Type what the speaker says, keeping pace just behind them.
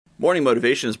Morning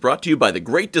Motivation is brought to you by The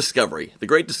Great Discovery. The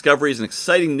Great Discovery is an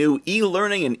exciting new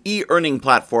e-learning and e-earning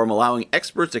platform allowing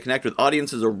experts to connect with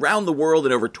audiences around the world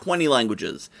in over 20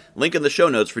 languages. Link in the show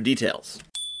notes for details.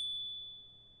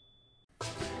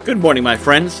 Good morning, my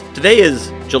friends. Today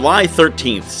is July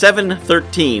 13th,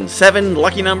 7/13. 7,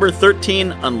 lucky number,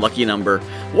 13, unlucky number.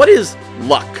 What is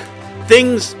luck?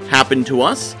 Things happen to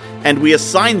us, and we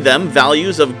assign them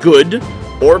values of good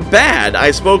or bad.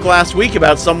 I spoke last week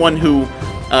about someone who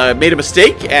made a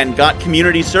mistake and got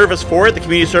community service for it. The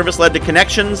community service led to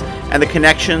connections, and the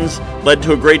connections led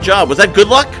to a great job. Was that good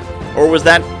luck, or was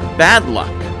that bad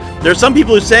luck? There are some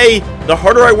people who say, the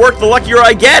harder I work, the luckier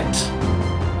I get.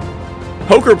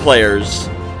 Poker players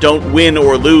don't win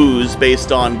or lose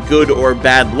based on good or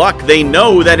bad luck. They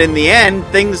know that in the end,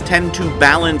 things tend to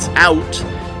balance out,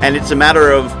 and it's a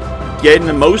matter of getting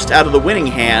the most out of the winning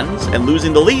hands and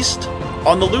losing the least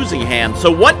on the losing hand.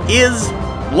 So what is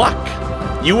luck?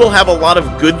 You will have a lot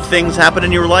of good things happen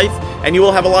in your life, and you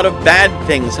will have a lot of bad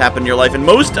things happen in your life. And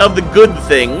most of the good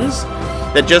things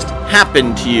that just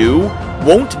happen to you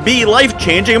won't be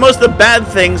life-changing, and most of the bad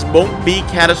things won't be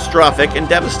catastrophic and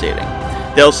devastating.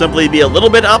 They'll simply be a little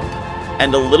bit up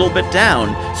and a little bit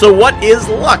down. So what is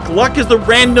luck? Luck is the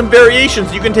random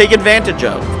variations you can take advantage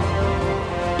of.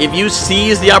 If you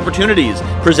seize the opportunities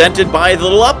presented by the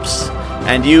little ups,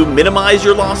 and you minimize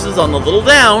your losses on the little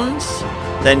downs,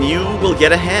 then you will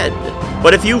get ahead.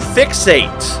 But if you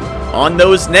fixate on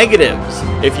those negatives,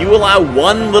 if you allow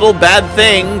one little bad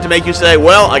thing to make you say,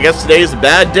 well, I guess today's a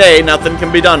bad day, nothing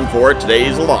can be done for it,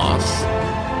 today's a loss,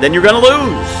 then you're going to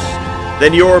lose.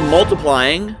 Then you're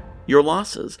multiplying your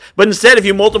losses. But instead, if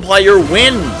you multiply your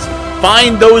wins,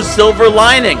 find those silver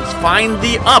linings, find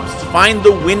the ups, find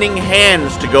the winning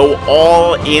hands to go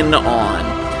all in on.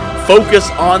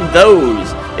 Focus on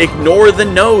those. Ignore the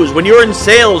no's. When you're in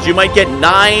sales, you might get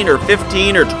 9 or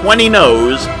 15 or 20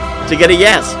 no's to get a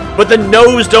yes. But the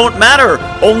no's don't matter.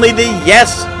 Only the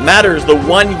yes matters. The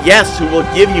one yes who will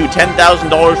give you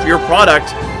 $10,000 for your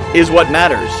product is what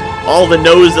matters. All the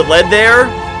no's that led there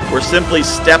were simply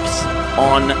steps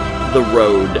on the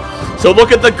road. So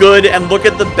look at the good and look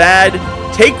at the bad.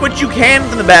 Take what you can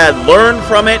from the bad. Learn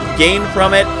from it, gain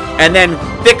from it, and then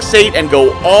fixate and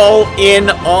go all in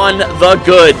on the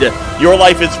good. Your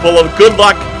life is full of good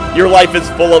luck. Your life is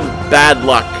full of bad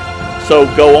luck. So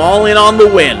go all in on the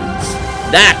wins.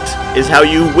 That is how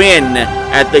you win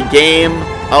at the game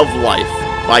of life,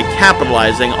 by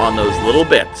capitalizing on those little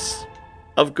bits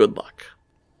of good luck.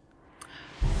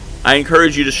 I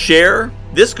encourage you to share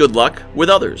this good luck with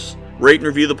others. Rate and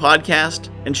review the podcast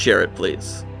and share it,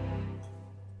 please.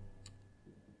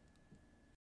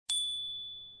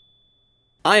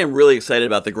 I am really excited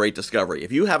about The Great Discovery.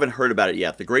 If you haven't heard about it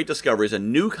yet, The Great Discovery is a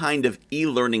new kind of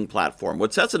e-learning platform.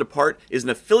 What sets it apart is an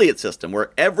affiliate system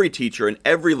where every teacher and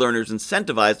every learner is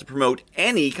incentivized to promote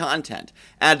any content.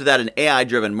 Add to that an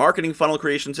AI-driven marketing funnel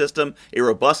creation system, a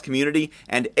robust community,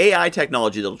 and AI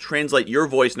technology that will translate your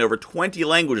voice in over 20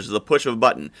 languages with the push of a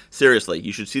button. Seriously,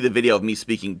 you should see the video of me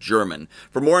speaking German.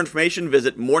 For more information,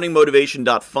 visit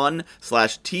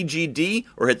morningmotivation.fun/TGD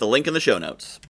or hit the link in the show notes.